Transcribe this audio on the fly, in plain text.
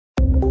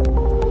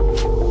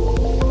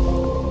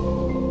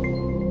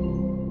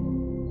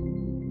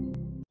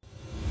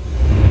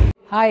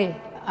Hi,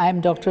 I am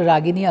Dr.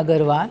 Ragini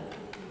Agrawal,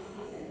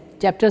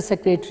 Chapter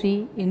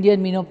Secretary,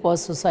 Indian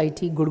Menopause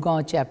Society,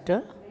 Gurgaon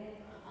Chapter.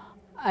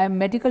 I am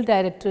Medical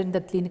Director and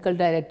the Clinical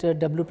Director,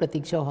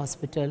 Pratiksha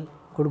Hospital,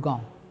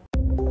 Gurgaon.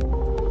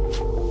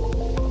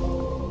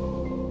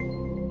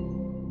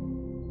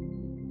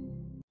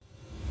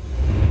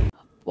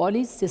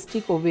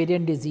 Polycystic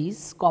ovarian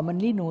disease,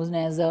 commonly known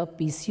as a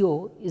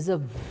PCO, is a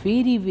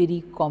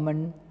very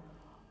common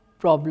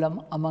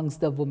problem amongst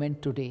the women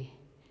today.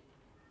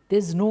 There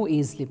is no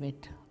age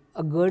limit.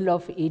 A girl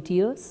of 8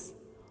 years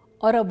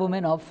or a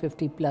woman of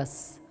 50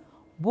 plus,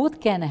 both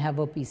can have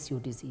a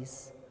PCO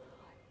disease.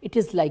 It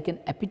is like an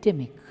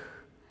epidemic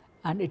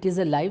and it is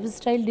a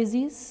lifestyle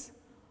disease.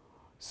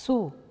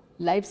 So,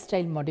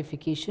 lifestyle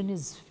modification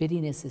is very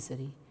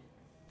necessary.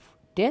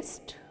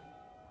 Test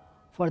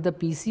for the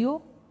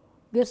PCO,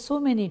 there are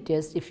so many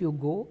tests if you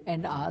go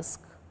and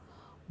ask,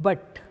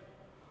 but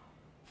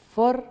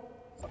for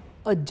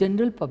a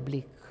general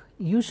public,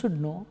 you should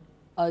know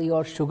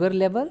your sugar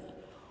level,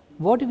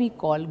 what we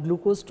call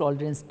glucose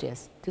tolerance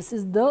test. This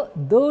is the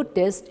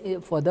test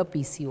for the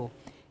PCO.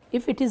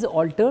 If it is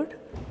altered,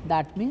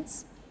 that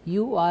means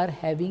you are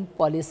having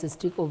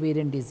polycystic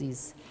ovarian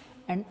disease.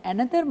 And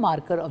another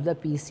marker of the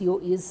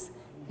PCO is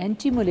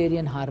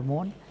anti-mullerian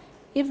hormone.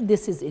 If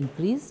this is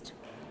increased,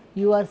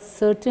 you are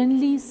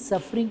certainly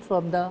suffering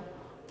from the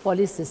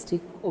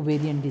polycystic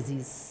ovarian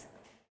disease.